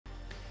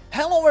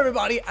Hello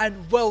everybody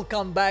and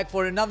welcome back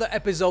for another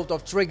episode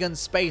of Trigon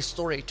Space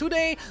Story.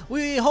 Today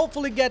we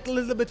hopefully get a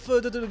little bit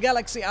further to the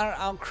galaxy and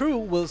our crew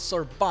will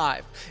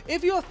survive.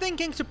 If you are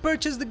thinking to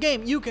purchase the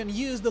game, you can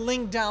use the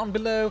link down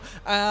below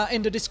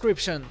in the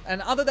description.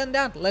 And other than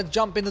that, let's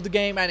jump into the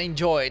game and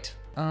enjoy it.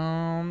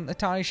 The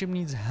tiny ship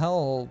needs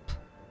help.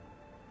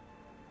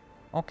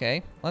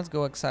 Okay, let's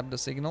go accept the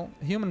signal.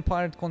 Human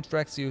pirate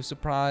contracts you.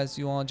 Surprise,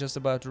 you are just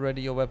about to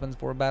ready your weapons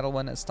for a battle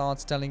when it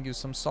starts telling you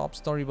some sob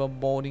story about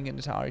boarding an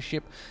Atari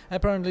ship.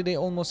 Apparently they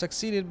almost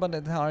succeeded, but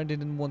Atari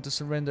didn't want to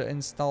surrender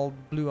and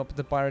blew up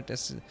the pirate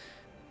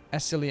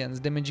Assyrians,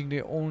 damaging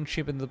their own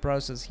ship in the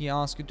process. He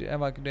asked you to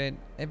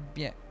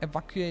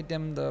evacuate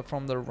them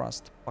from the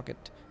rust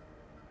bucket.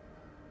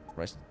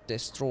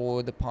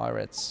 Destroy the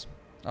pirates.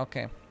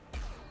 Okay.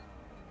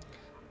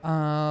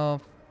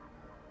 So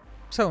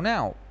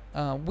now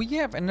we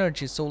have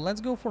energy, so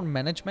let's go for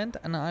management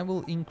and I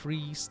will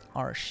increase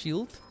our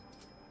shield.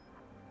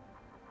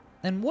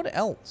 And what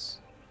else?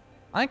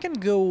 I can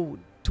go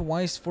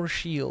twice for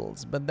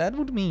shields, but that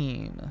would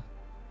mean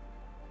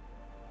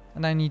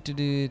and I need to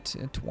do it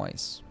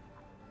twice.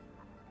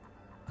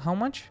 How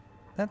much?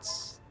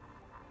 That's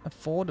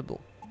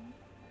affordable.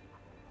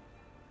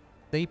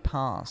 They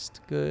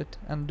passed. Good.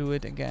 And do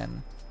it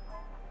again.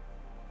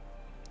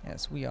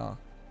 Yes, we are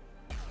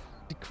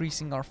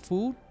decreasing our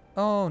food.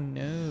 Oh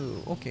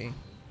no, okay.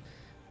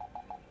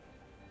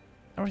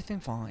 Everything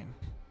fine.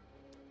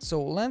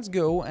 So let's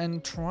go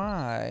and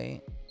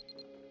try.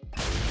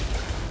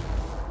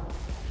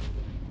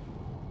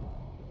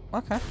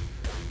 Okay.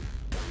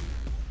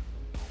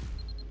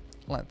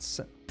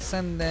 Let's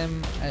send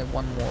them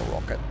one more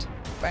rocket.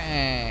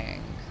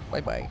 Bang!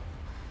 Bye bye.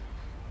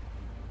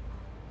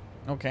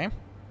 Okay.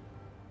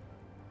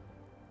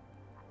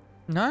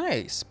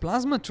 Nice!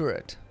 Plasma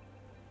turret.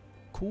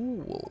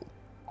 Cool.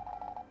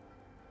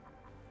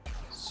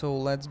 So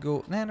let's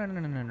go.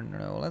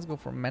 No. Let's go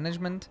for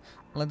management.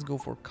 Let's go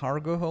for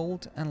cargo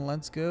hold, and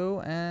let's go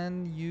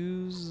and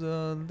use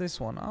this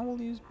one. I will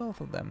use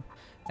both of them.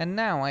 And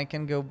now I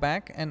can go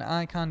back, and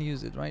I can't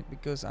use it, right?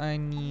 Because I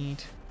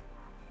need.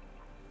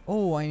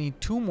 Oh, I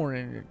need two more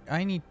energy.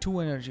 I need 2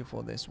 energy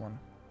for this one.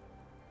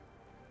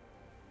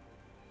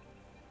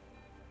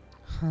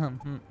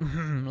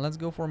 Let's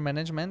go for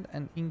management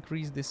and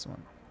increase this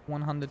one.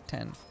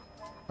 110.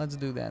 Let's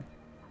do that.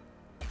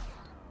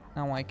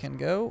 Now I can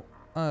go.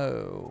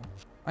 Oh,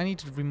 I need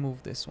to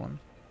remove this one.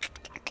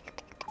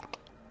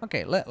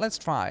 Okay, let's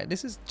try.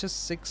 This is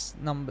just 6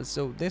 numbers,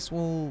 so this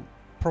will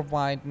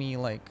provide me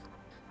like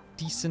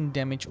decent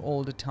damage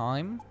all the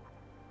time.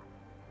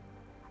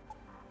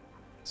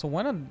 So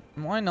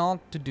why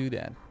not to do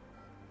that?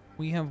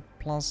 We have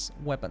plus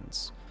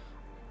weapons,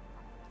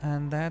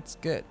 and that's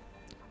good.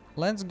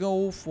 Let's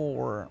go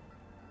for.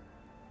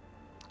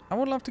 I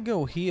would love to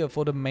go here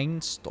for the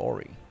main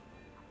story.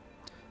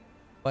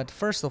 But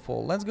first of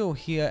all, let's go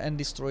here and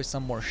destroy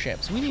some more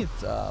ships. We need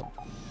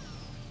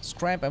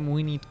scrap and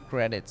we need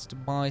credits to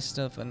buy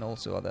stuff and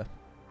also other.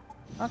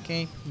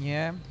 Okay,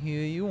 yeah,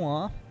 here you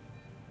are.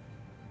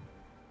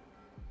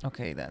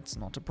 Okay, that's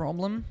not a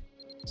problem.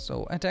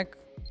 So attack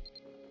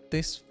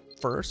this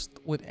first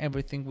with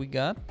everything we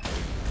got.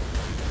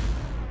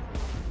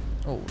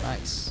 Oh,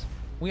 nice.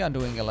 We are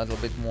doing a little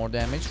bit more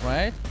damage,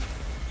 right?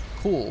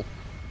 Cool.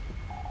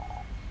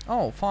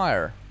 Oh,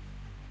 fire.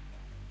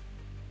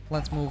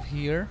 Let's move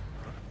here.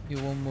 You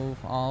will move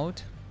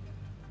out.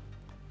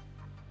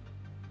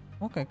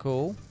 Okay,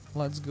 cool.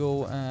 Let's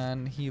go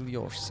and heal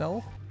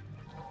yourself.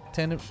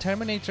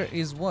 Terminator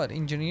is what?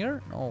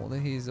 Engineer? No,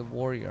 he's a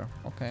warrior.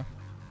 Okay.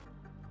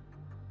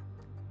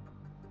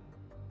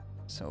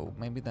 So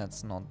maybe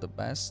that's not the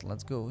best.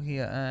 Let's go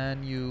here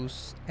and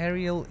use.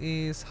 Ariel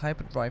is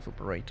hyperdrive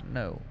operator.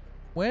 No.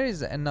 Where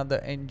is another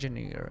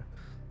engineer?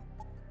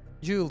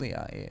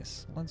 Julia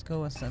is. Let's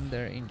go and send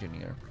their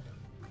engineer.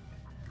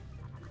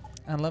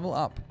 And level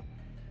up.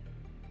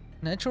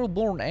 Natural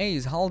born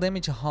Ace, hull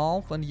damage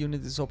half when the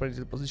unit is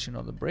operated position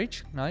on the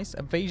bridge. Nice.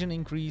 Evasion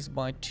increased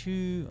by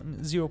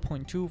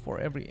 0.2 for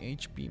every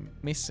HP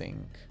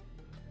missing.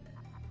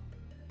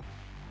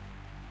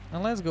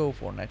 And let's go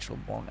for natural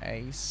born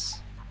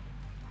Ace.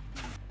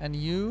 And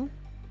you,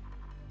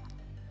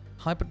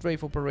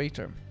 hyperdrive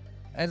operator.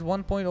 At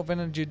 1 point of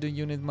energy, the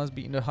unit must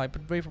be in the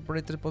hyperdrive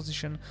operator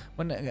position.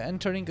 When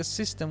entering a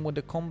system with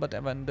the combat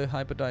event, the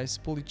hyperdrive is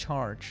fully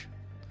charged.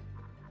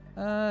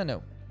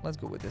 No. Let's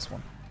go with this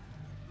one.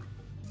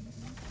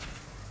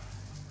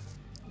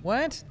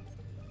 What?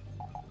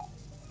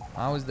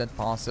 How is that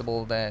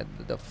possible that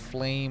the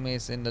flame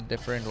is in a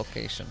different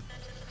location?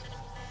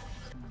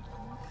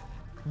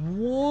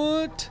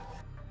 What?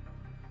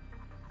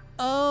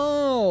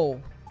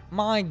 Oh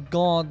my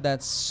god,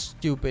 that's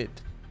stupid.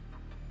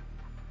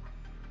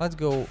 Let's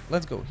go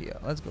here.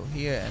 Let's go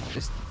here and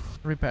just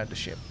repair the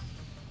ship.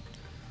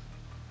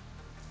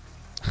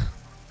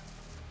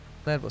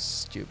 That was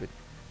stupid.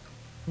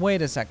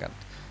 Wait a second.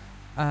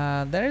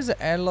 There is an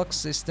airlock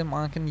system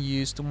I can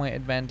use to my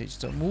advantage.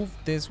 So move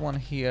this one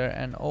here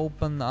and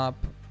open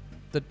up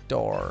the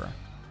door.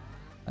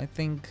 I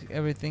think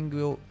everything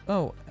will...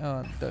 Oh,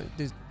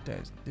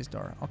 this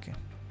door. Okay.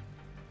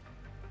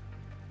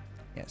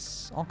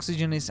 Yes,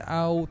 oxygen is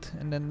out,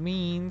 and that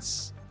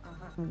means...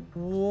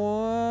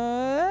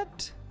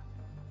 What?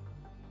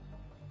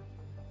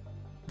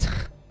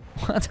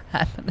 What's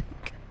happening?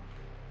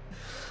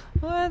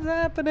 What's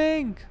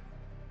happening?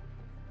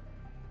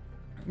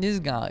 This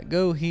guy,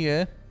 go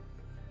here.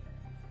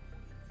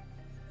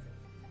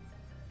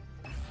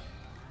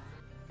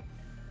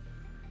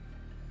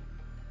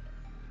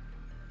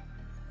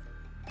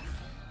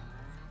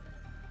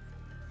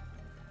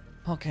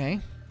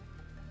 Okay.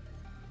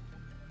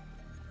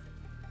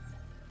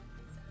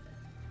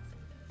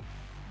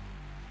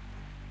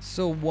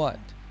 So what?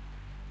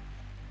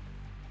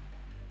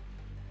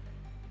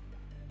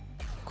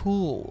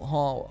 Cool.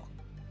 Oh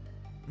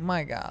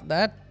my god,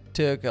 that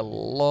took a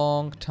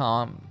long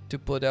time to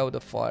put out the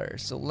fire.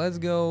 So let's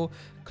go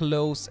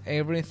close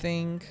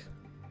everything.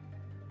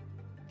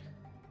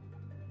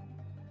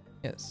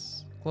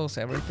 Yes, close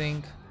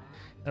everything.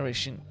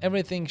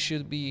 Everything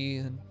should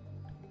be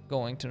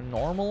going to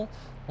normal.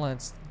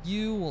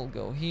 You will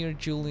go here,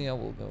 Julia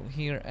will go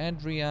here,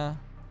 Andrea.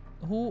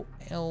 Who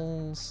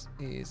else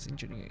is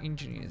engineer?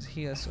 Engineer is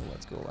here, so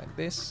let's go like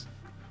this.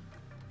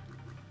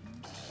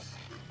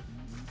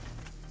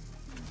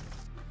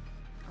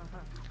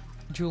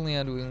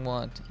 Julia doing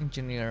what?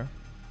 Engineer.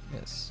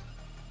 Yes.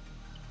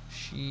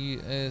 She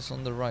is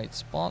on the right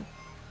spot.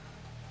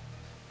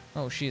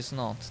 No, she is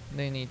not.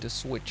 They need to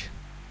switch.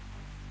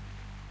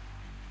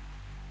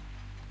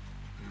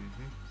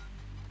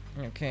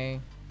 Okay.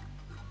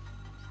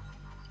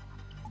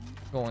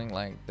 Going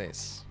like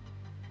this.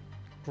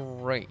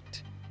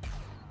 Great.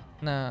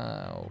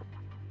 Now,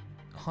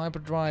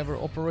 hyperdriver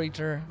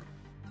operator.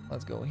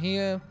 Let's go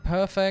here.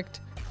 Perfect.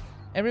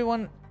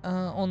 Everyone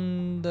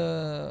on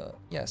the...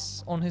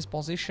 Yes, on his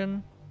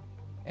position.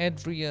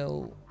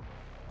 Adriel,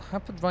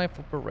 hyperdrive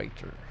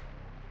operator.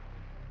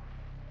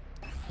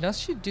 Does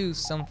she do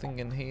something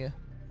in here?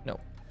 No.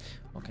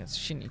 Okay, so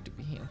she need to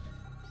be here.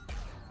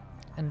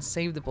 And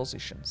save the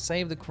position.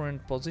 Save the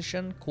current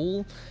position.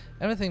 Cool.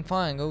 Everything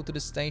fine. Go to the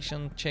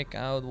station. Check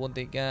out what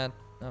they got.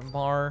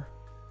 Bar.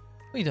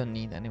 We don't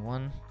need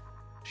anyone.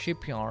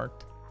 Shipyard.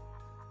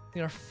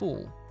 We are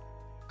full.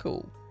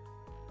 Cool.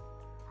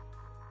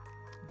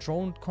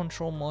 Drone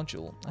control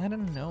module. I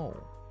don't know.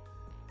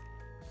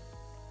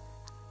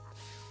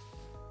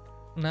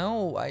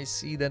 Now I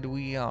see that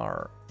we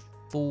are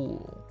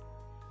full.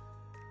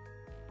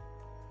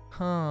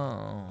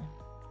 Huh.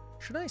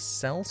 Should I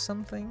sell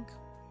something?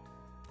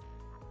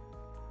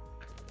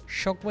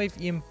 Shockwave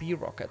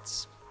EMP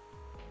rockets.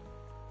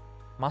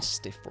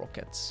 Mastiff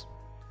rockets.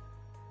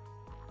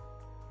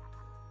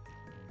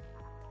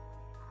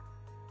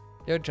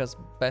 They're just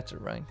better,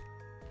 right?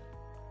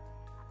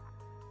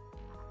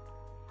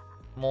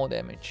 More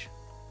damage.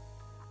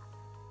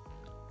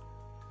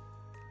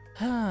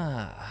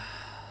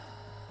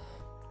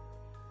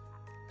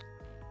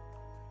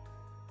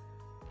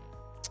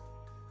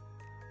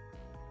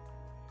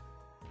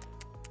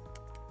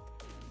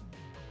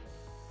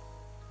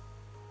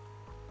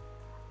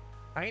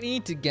 I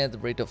need to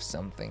get rid of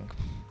something.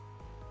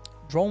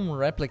 Drone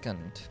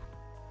replicant.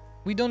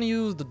 We don't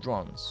use the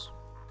drones.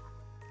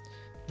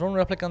 Drone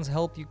replicants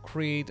help you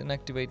create and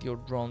activate your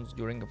drones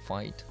during a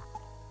fight.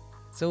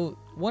 So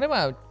what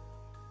about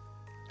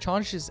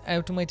charges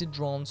automated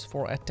drones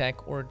for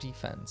attack or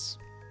defense?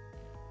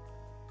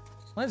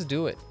 Let's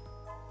do it.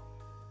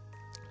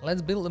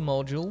 Let's build a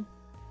module.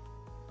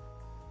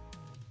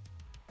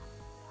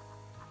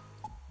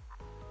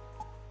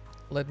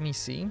 Let me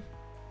see.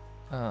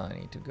 I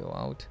need to go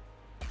out.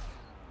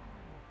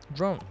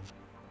 Drone.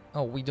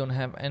 Oh, we don't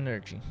have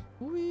energy.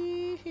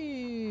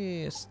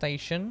 Whee!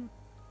 Station.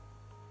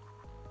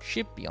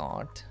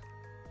 Shipyard.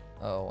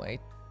 Oh,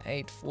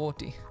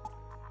 840.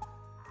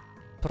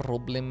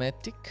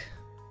 Problematic.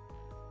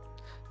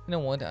 You know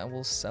what? I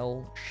will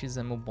sell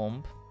Shizemu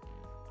bomb.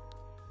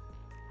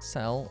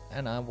 Sell,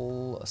 and I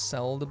will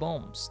sell the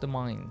bombs, the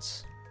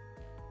mines.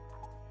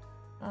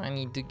 I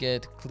need to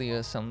get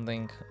clear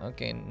something.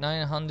 Okay,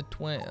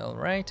 920. All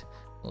right,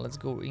 let's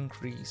go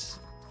increase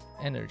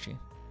energy.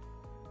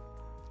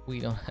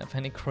 We don't have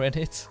any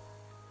credits.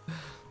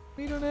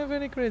 We don't have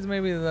any credits.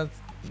 Maybe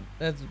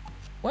that's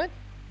what?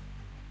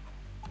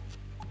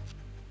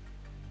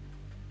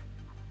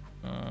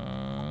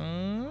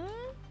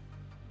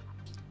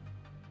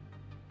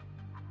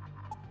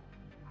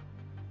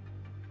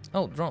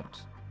 Oh,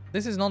 drones.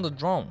 This is not a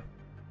drone.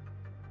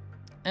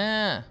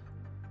 Ah.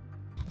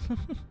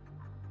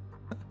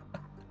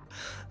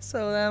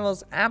 So that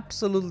was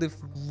absolutely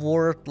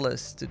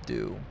worthless to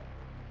do.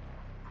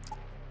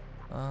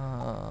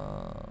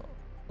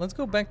 Let's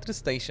go back to the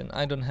station.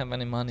 I don't have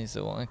any money,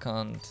 so I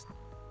can't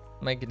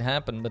make it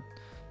happen, but...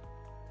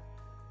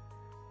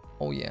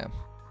 Oh yeah,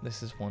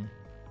 this is one.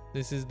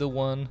 This is the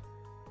one.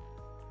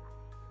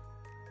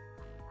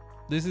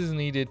 This is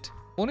needed.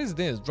 What is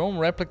this? Drone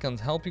replicants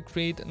help you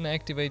create and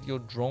activate your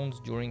drones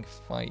during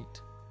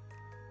fight.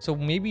 So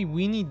maybe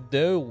we need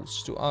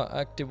those to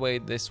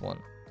activate this one.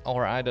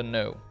 Or I don't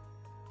know.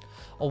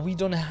 Oh, we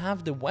don't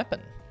have the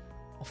weapon.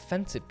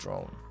 Offensive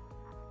drone.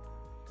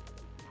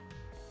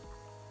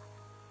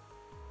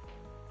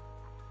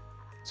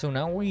 So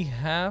now we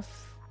have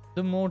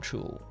the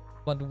module,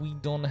 but we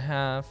don't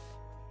have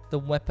the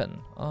weapon.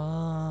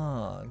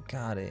 Ah,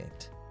 got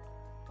it.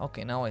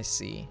 Okay, now I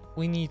see.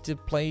 We need to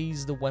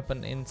place the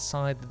weapon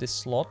inside this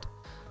slot.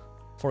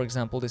 For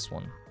example, this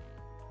one.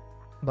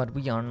 But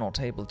we are not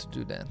able to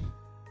do that.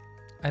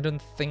 I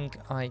don't think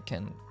I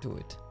can do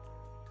it.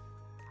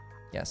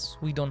 Yes,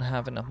 we don't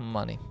have enough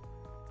money.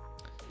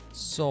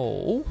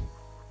 So,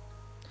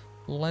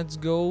 let's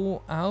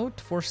go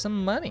out for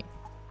some money.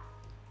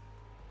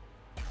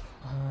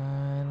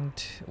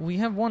 And we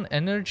have 1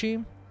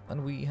 energy,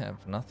 and we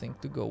have nothing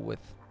to go with.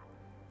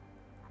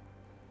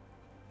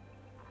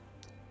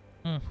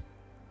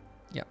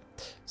 Yeah,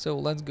 so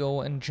let's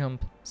go and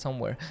jump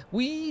somewhere.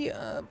 We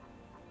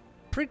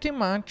pretty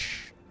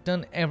much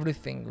done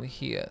everything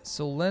here,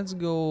 so let's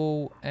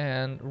go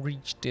and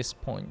reach this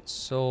point.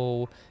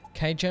 So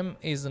Kagem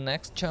is the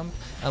next jump,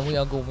 and we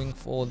are going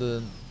for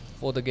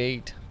the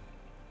gate.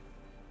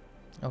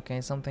 Okay,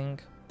 something.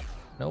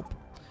 Nope.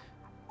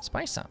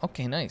 Spicer.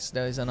 Okay, nice.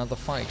 There is another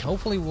fight.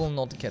 Hopefully we'll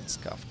not get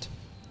scuffed.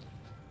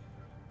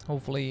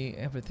 Hopefully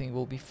everything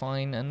will be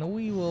fine and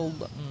we will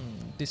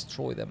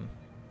destroy them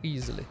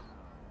easily.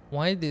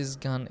 Why this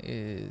gun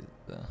is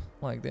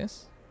like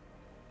this?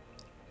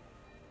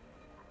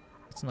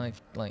 It's not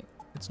like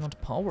it's not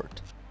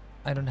powered.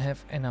 I don't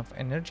have enough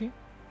energy.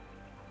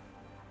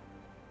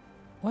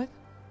 What?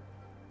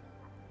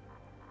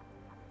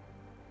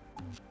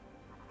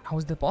 How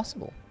is that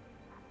possible?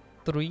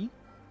 3?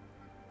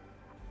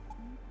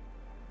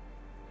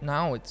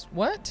 Now it's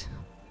what?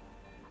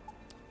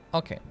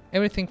 Okay,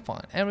 everything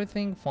fine,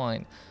 everything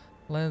fine.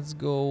 Let's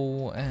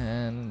go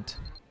and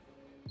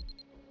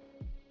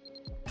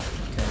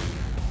okay.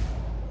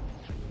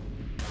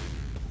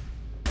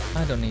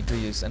 I don't need to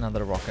use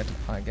another rocket,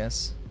 I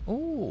guess.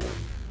 Ooh.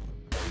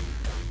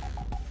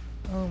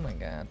 Oh my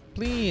god.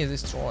 Please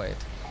destroy it.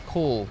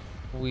 Cool.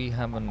 We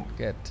haven't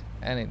get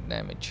any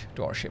damage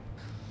to our ship.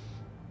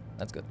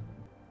 That's good.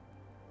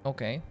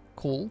 Okay,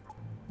 cool.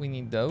 We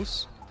need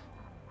those.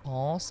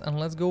 Pause and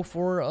let's go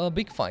for a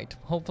big fight.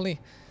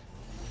 Hopefully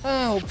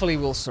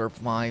we'll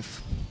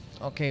survive.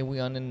 Okay, we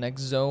are in the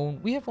next zone.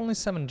 We have only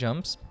 7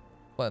 jumps,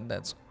 but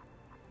that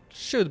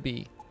should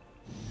be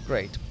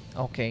great.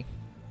 Okay.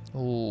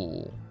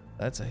 Ooh,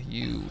 that's a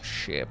huge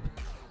ship.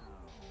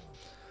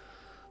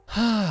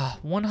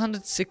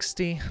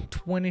 160,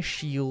 20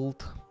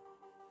 shield.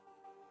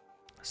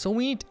 So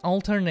we need to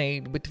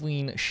alternate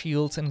between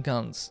shields and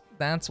guns.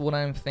 That's what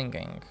I'm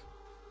thinking.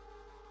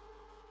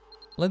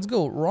 Let's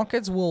go.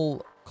 Rockets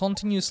will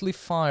continuously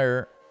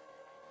fire.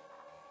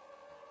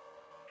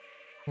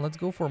 Let's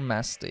go for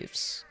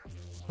mastiffs.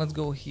 Let's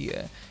go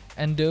here.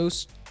 And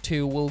those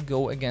 2 will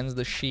go against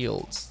the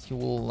shields. You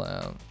will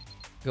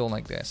go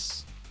like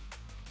this.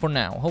 For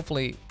now.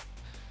 Hopefully,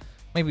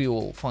 maybe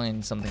we'll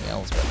find something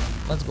else. But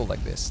let's go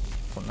like this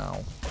for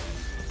now.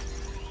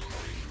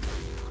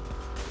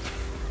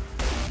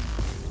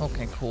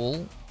 Okay,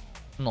 cool.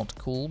 Not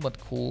cool, but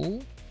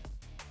cool.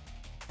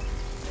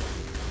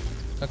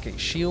 Okay,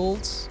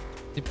 shields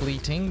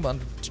depleting, but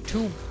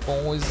 2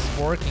 boys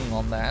working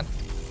on that.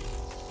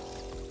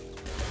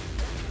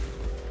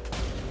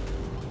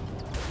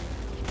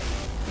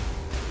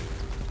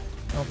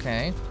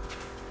 Okay.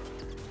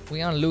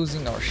 We are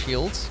losing our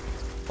shields,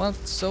 but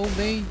so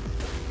they...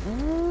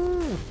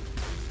 Ooh,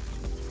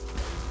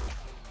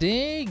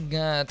 they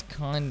got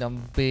kind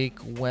of big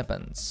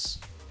weapons.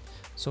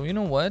 So you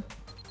know what?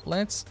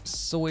 Let's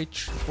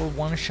switch for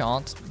 1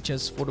 shot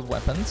just for the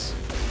weapons.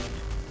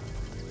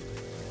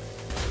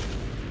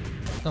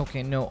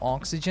 Okay, no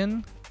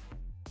oxygen.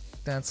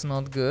 That's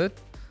not good.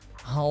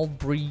 Hull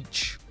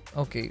breach.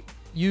 Okay,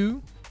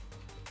 you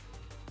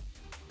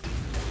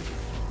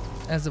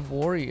as a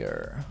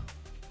warrior.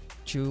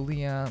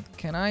 Julia,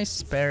 can I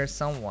spare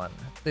someone?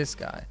 This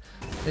guy,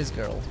 this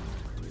girl.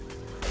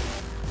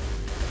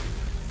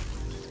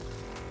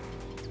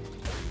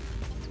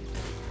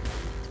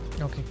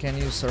 Okay, can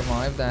you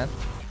survive that?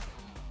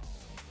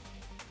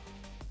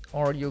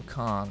 Or you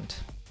can't.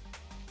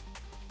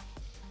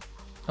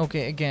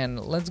 Okay, again,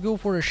 let's go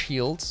for the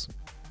shields.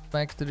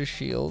 Back to the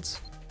shields.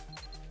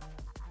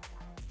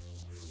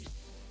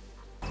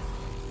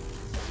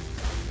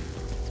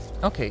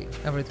 Okay,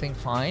 everything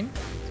fine.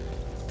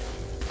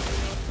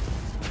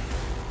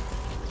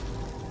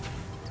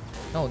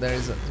 Oh, there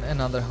is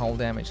another hull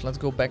damage. Let's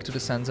go back to the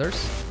sensors.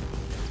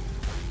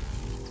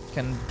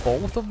 Can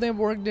both of them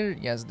work there?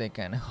 Yes, they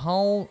can.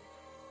 Hull...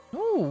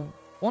 Oh,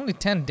 only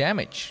 10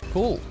 damage.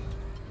 Cool.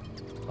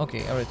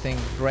 Okay, everything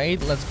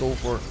great. Let's go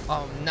for...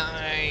 Oh,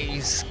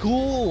 nice.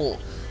 Cool.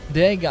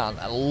 They got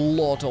a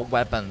lot of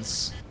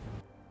weapons.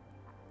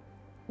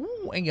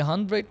 Ooh,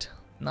 800.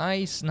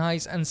 Nice,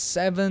 nice. And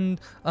 7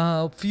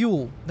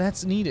 fuel.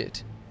 That's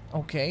needed.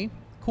 Okay.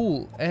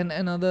 Cool, and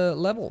another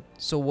level.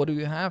 So what do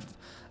you have?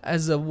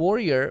 As a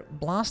warrior,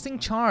 blasting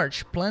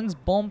charge plants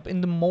bomb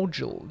in the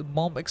module. The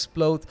bomb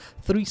explodes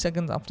 3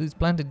 seconds after it's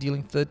planted,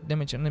 dealing 30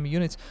 damage on enemy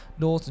units,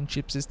 doors and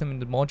ship system in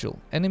the module.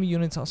 Enemy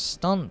units are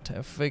stunned,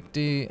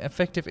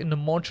 effective in the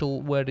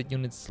module where the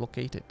unit is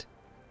located.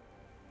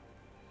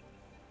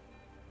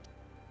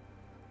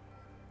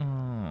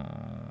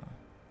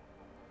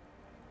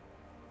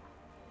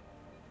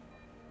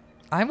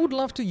 I would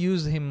love to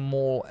use him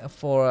more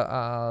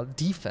for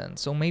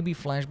defense, so maybe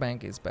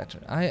flashbang is better.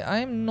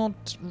 I'm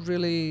not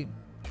really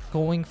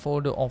going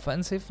for the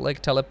offensive,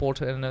 like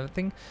teleporter and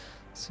everything,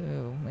 so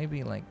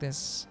maybe like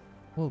this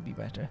will be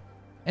better.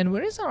 And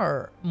where is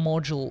our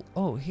module?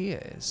 Oh, here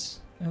it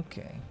is.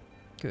 Okay,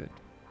 good.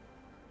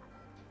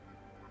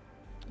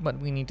 But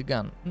we need a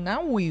gun.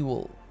 Now we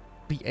will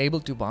be able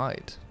to buy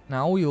it.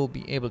 Now we will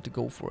be able to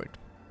go for it.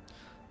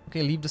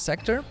 Okay, leave the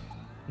sector.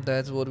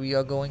 That's what we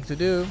are going to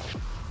do.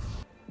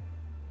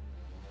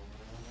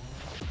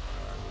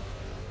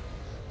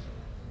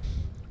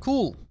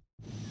 Cool.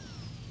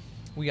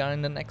 We are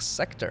in the next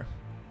sector.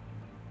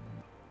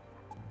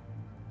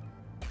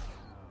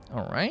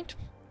 Alright.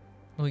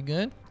 We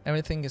good?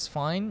 Everything is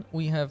fine.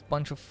 We have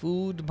bunch of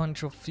food,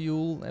 bunch of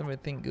fuel,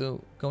 everything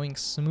going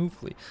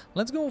smoothly.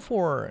 Let's go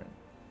for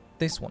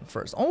this one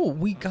first. Oh,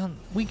 we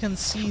can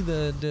see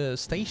the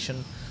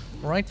station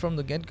right from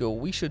the get-go.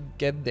 We should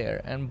get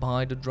there and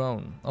buy the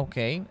drone.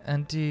 Okay,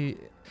 and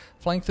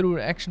flying through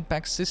an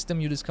action-packed system,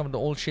 you discover the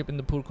old ship in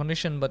the poor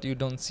condition, but you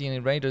don't see any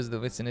raiders. The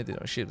vicinity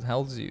of ship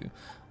helps you.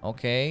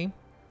 Okay.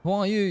 Who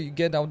are you? You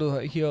get out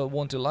of here,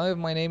 want to live?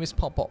 My name is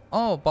Papa.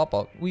 Oh,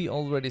 Papa. We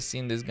already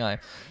seen this guy.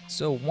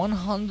 So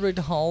 100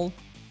 hull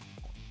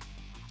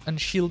and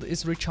shield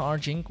is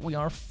recharging. We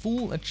are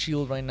full at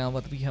shield right now,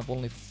 but we have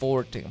only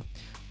 40.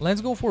 Let's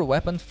go for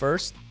weapons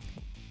first.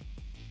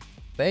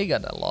 They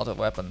got a lot of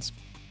weapons.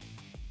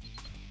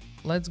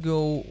 Let's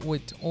go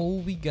with all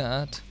we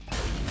got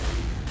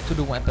to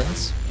the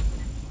weapons.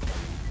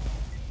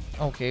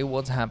 Okay,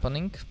 what's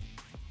happening?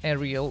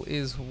 Aerial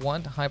is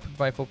what?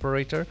 Hyperdrive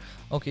operator.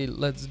 Okay,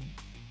 let's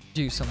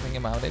do something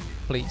about it,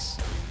 please.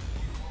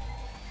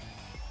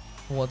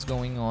 What's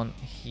going on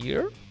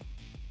here?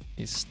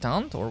 Is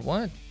stunned or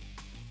what?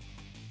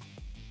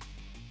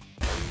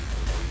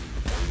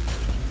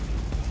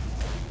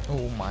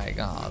 Oh my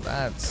god,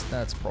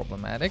 that's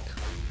problematic.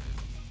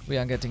 We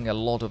are getting a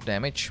lot of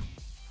damage.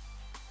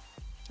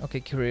 Okay,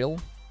 Kirill,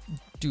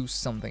 do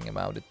something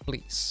about it,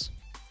 please.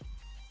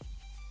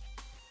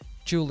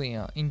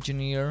 Julia,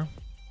 engineer.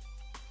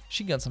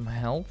 She got some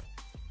health.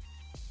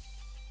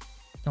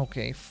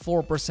 Okay,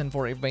 4%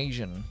 for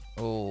evasion.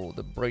 Oh,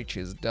 the breach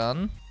is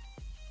done.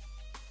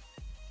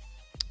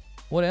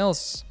 What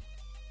else?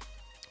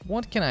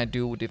 What can I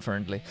do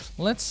differently?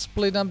 Let's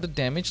split up the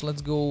damage.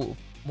 Let's go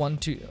 1,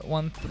 2,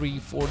 1, 3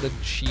 for the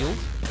shield.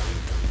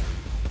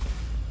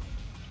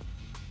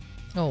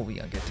 Oh, we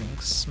are getting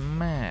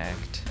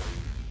smacked.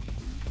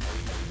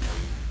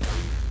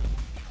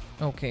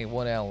 Okay,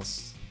 what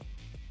else?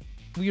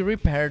 We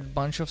repaired a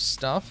bunch of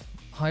stuff.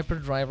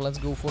 Hyperdrive, let's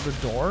go for the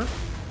door.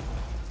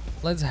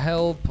 Let's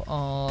help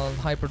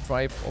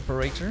hyperdrive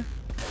operator.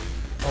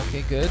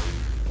 Okay, good.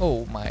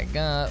 Oh my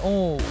god.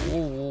 Oh, whoa,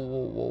 whoa,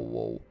 whoa, whoa,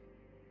 whoa.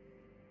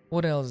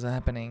 What else is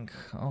happening?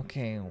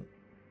 Okay.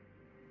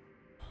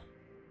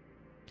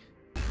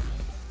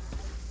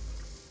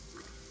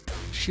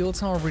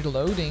 Shields are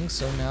reloading,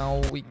 so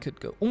now we could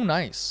go. Oh,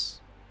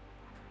 nice.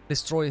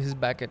 Destroy his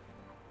back at.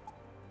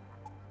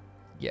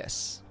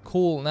 Yes.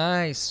 Cool,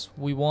 nice.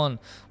 We won.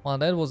 Wow,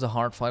 that was a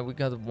hard fight. We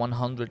got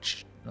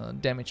 100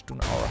 damage to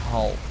our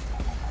hull.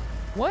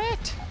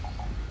 What?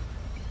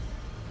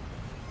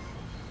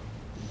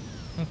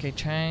 Okay,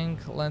 Chang,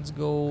 let's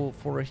go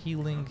for a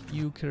healing.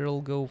 You,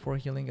 Kirill, go for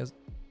healing as.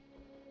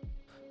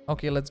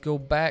 Okay, let's go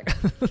back.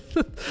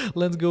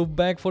 Let's go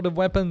back for the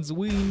weapons.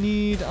 We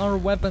need our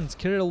weapons.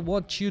 Kirill,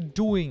 what you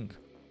doing?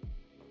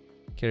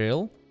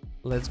 Kirill,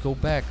 let's go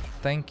back.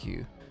 Thank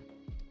you.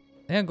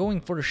 Yeah,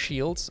 going for the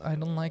shields. I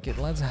don't like it.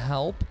 Let's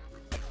help.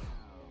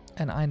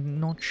 And I'm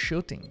not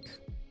shooting.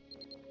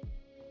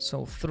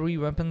 So 3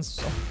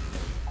 weapons.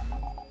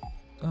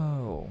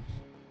 Oh.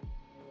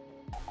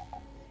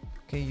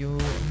 Okay, you're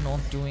not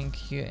doing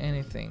here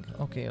anything.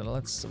 Okay,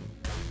 let's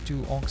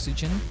do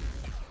oxygen.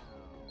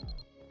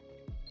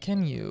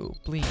 Can you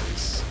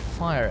please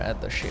fire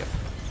at the ship?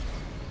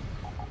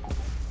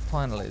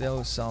 Finally,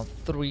 those are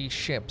 3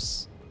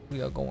 ships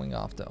we are going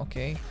after.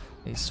 Okay,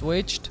 they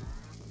switched.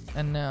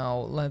 And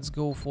now let's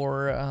go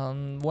for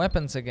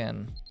weapons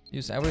again.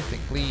 Use everything,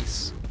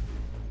 please.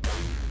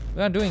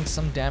 We are doing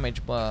some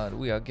damage, but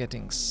we are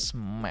getting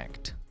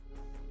smacked.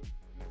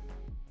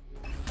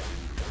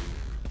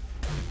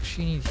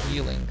 She needs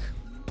healing.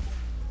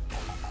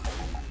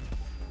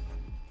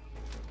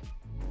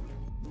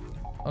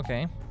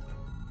 Okay.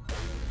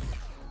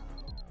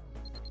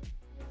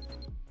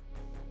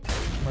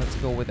 Let's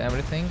go with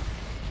everything.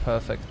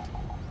 Perfect.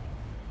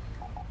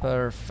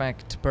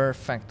 Perfect,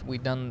 perfect. We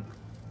done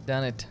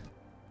it.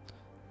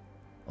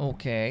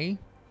 Okay.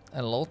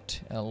 A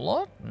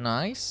lot,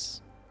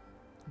 nice.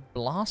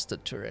 Blaster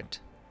turret.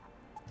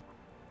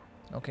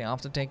 Okay,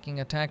 after taking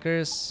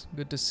attackers,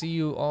 good to see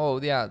you. Oh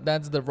yeah,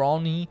 that's the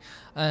Ronnie,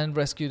 and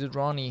rescued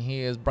Ronnie.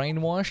 He is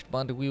brainwashed,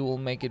 but we will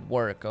make it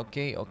work.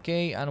 Okay,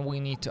 okay, and we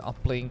need to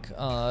uplink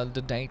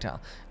the data.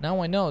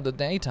 Now I know the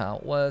data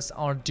was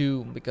our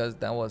doom, because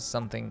that was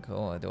something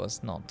that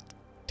was not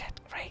that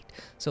great.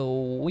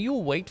 So we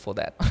will wait for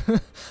that.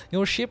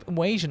 Your ship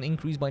evasion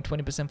increased by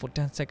 20% for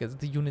 10 seconds.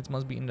 The units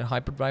must be in the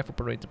hyperdrive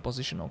operated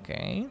position.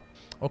 Okay.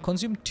 Or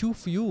consume 2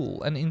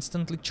 fuel and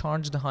instantly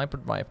charge the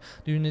hyperdrive.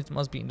 The unit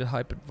must be in the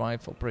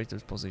hyperdrive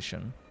operator's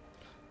position.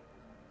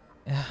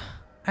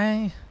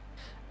 I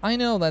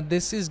know that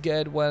this is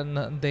good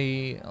when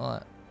they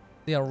are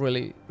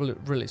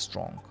really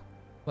strong.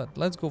 But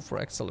let's go for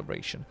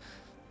acceleration.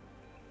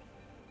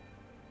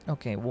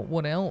 Okay,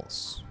 what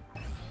else?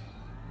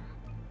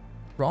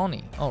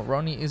 Ronnie. Oh,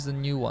 Ronnie is the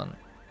new one.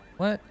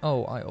 What?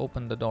 Oh, I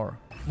opened the door.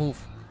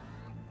 Move.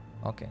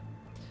 Okay.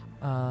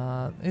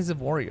 He's a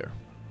warrior.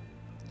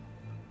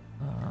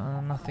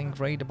 Nothing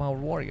great about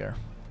warrior.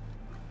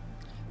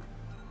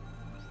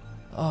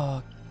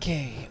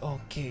 Okay,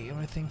 okay,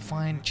 everything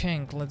fine.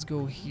 Cheng, let's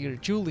go here.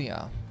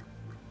 Julia.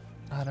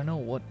 I don't know,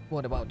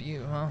 what about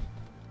you, huh?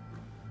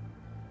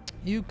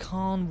 You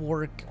can't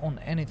work on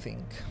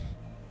anything.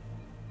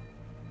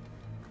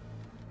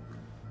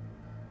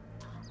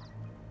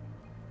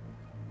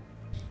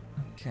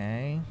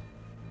 Okay.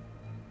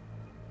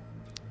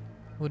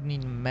 Would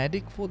need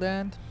medic for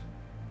that.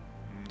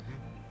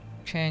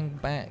 Chang,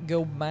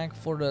 go back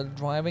for the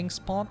driving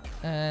spot,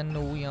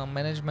 and we are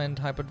management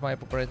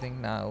hyperdrive operating.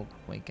 Now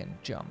we can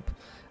jump,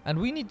 and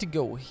we need to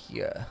go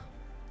here.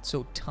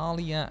 So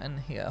Talia and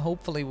here.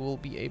 Hopefully we'll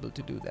be able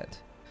to do that.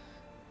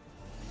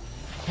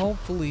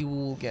 Hopefully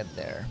we'll get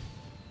there.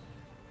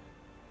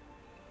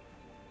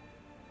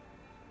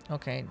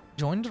 Okay,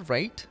 join the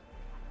raid.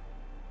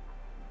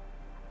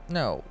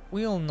 No,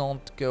 we'll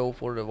not go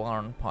for the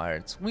Warren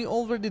Pirates. We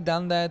already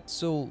done that,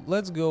 so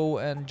let's go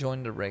and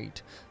join the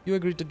raid. You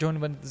agree to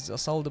join when this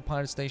assault. The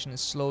pirate station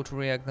is slow to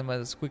react, and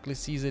Venatus quickly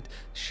sees it.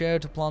 Share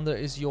to plunder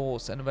is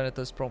yours, and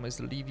Venatus promise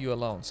to leave you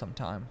alone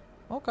sometime.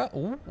 Okay,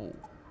 ooh.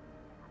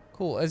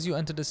 Cool, as you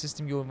enter the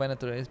system, your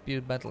Venator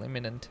appears battle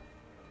imminent.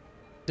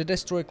 The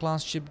destroyer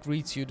class ship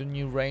greets you. The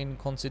new rain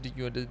consider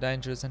you the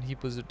dangerous, and he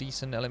puts a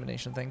decent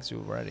elimination. Thanks, you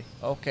already.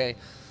 Okay.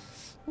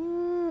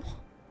 Ooh.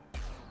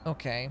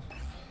 Okay.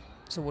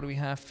 So what do we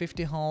have?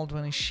 50 hull,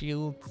 20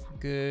 shield,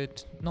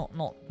 good.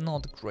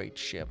 Not great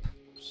ship.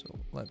 So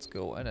let's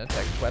go and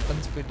attack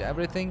weapons with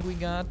everything we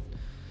got.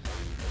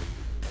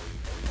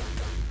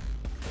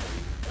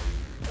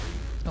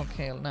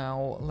 Okay,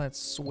 now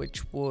let's switch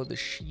for the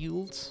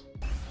shields.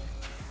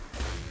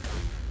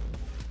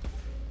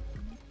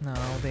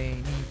 Now they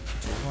need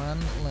to run.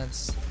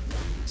 Let's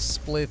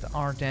split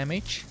our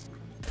damage.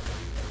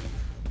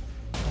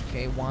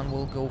 Okay, one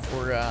will go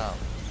for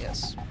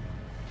yes.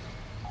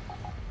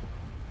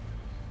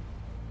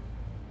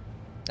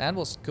 That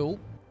was cool.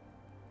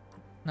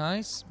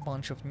 Nice,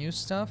 bunch of new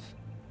stuff.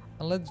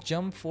 And let's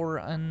jump for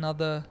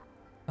another.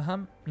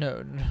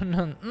 No,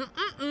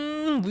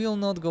 we're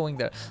not going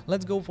there.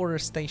 Let's go for a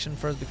station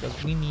first,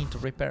 because we need to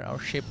repair our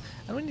ship,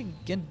 and we need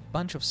to get a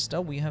bunch of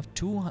stuff. We have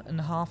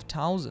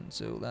 2,500,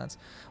 so that's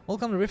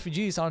welcome. The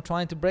refugees are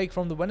trying to break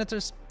from the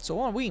Venators. So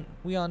are we.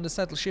 We are on the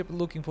settled ship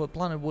looking for a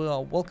planet. We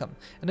are welcome.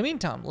 In the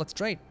meantime, let's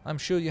trade. I'm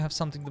sure you have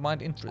something that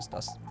might interest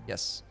us.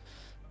 Yes.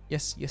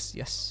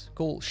 Yes.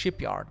 Cool.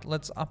 Shipyard.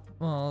 Let's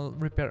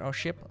repair our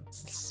ship.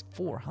 It's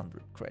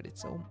 400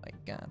 credits. Oh my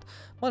god.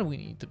 But we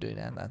need to do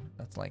that.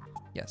 That's like,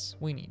 yes,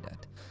 we need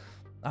that.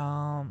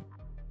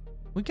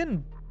 We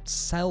can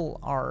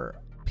sell our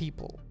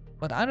people,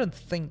 but I don't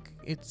think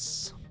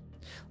it's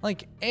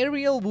like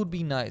Ariel would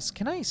be nice.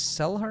 Can I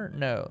sell her?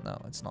 No,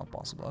 it's not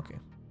possible. Okay.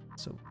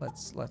 So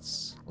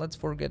let's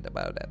forget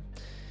about that.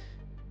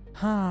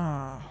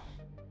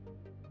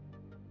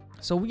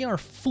 So we are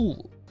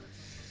full.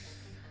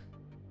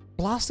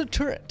 Blaster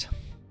turret.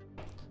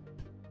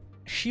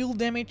 Shield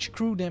damage,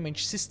 crew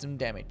damage, system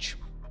damage.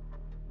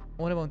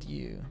 What about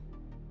you?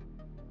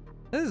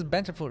 This is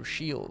better for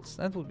shields.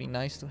 That would be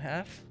nice to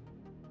have.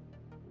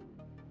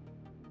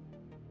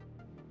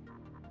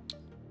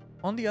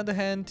 On the other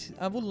hand,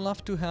 I would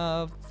love to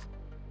have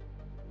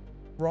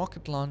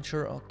rocket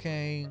launcher.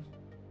 Okay.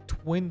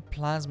 Twin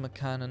plasma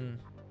cannon.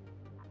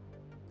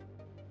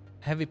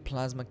 Heavy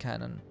plasma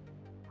cannon.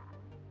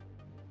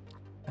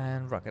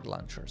 And rocket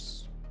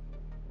launchers.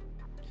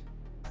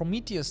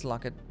 Prometheus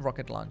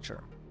rocket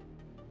launcher.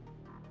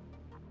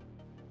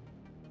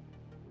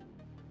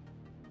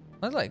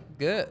 That's like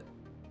good.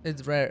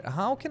 It's rare.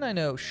 How can I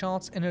know?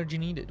 Shots energy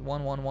needed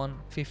 111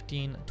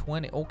 15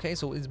 20. Okay,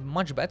 so it's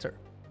much better.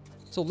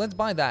 So let's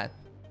buy that.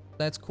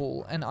 That's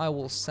cool. And I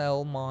will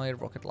sell my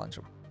rocket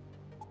launcher.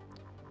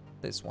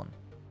 This one.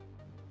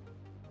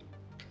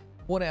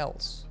 What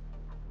else?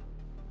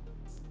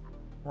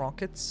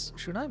 Rockets.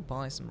 Should I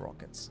buy some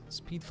rockets?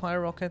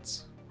 Speedfire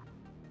rockets.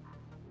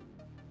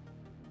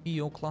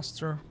 EO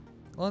cluster.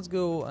 Let's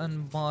go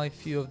and buy a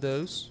few of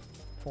those.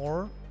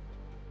 4.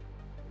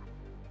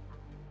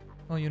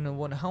 Oh, you know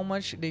what? How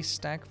much they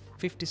stack?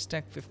 50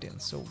 stack 15.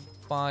 So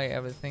buy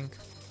everything.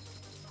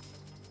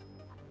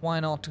 Why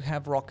not to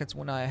have rockets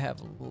when I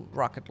have a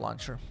rocket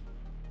launcher?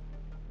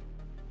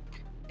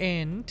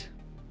 And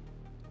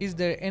is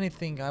there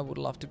anything I would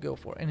love to go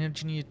for? An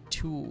engineer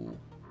 2.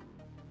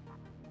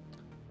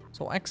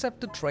 So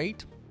accept the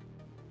trade.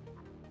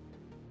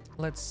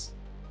 Let's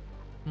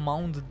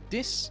mount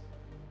this.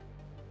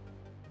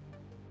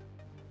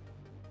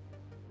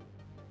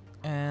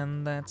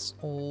 And that's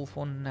all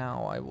for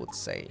now, I would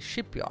say.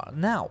 Shipyard.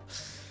 Now,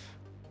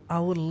 I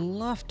would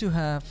love to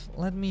have,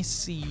 let me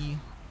see,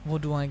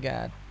 what do I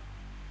get?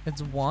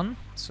 It's 1,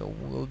 so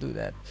we'll do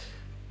that.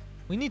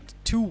 We need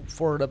 2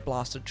 for the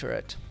blaster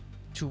turret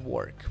to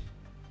work.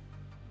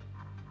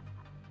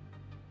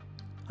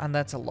 And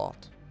that's a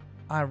lot.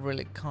 I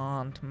really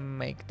can't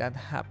make that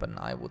happen,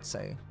 I would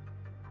say.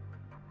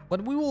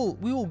 But we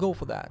will go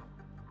for that.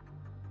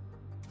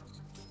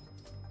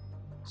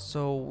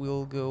 So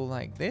we'll go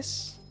like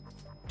this.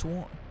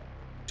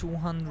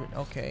 200,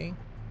 okay.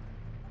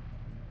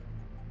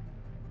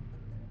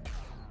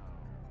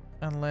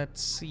 And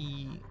let's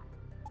see,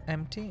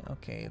 empty.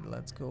 Okay,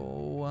 let's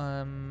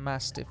go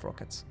Mastiff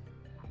rockets.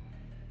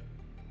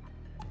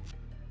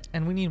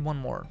 And we need 1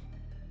 more.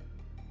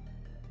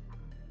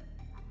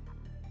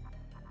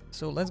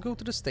 So let's go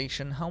to the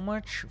station. How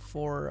much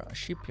for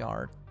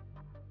shipyard?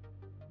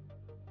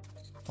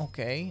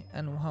 Okay,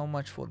 and how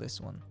much for this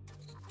one?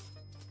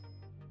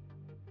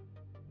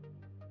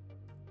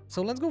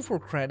 So let's go for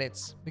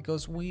credits,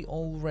 because we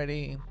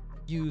already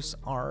use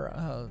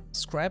our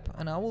scrap,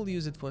 and I will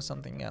use it for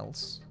something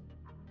else.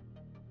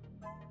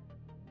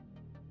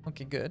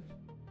 Okay, good.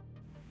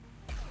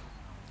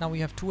 Now we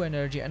have 2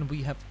 energy and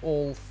we have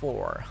all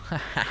 4.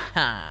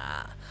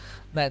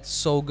 That's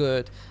so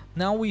good.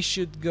 Now we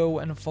should go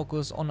and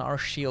focus on our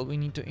shield. We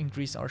need to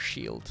increase our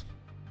shield.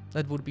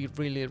 That would be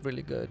really,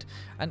 really good.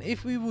 And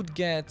if we would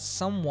get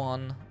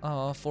someone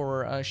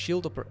for a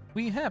shield operator...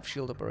 We have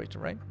shield operator,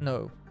 right?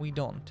 No, we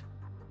don't.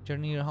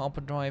 Engineer,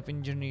 hyperdrive,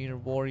 engineer,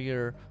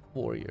 warrior,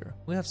 warrior.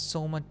 We have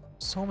so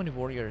many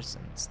warriors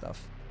and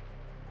stuff.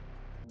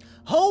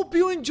 Hope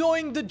you're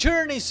enjoying the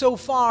journey so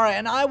far,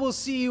 and I will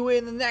see you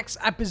in the next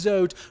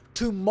episode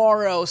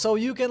tomorrow, so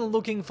you can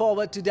looking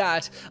forward to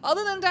that.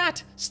 Other than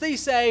that, stay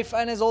safe,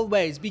 and as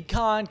always, be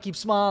kind, keep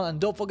smiling,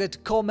 and don't forget to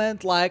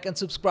comment, like, and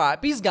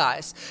subscribe. Peace,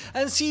 guys,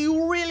 and see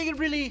you really,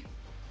 really,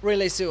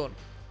 really soon.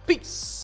 Peace.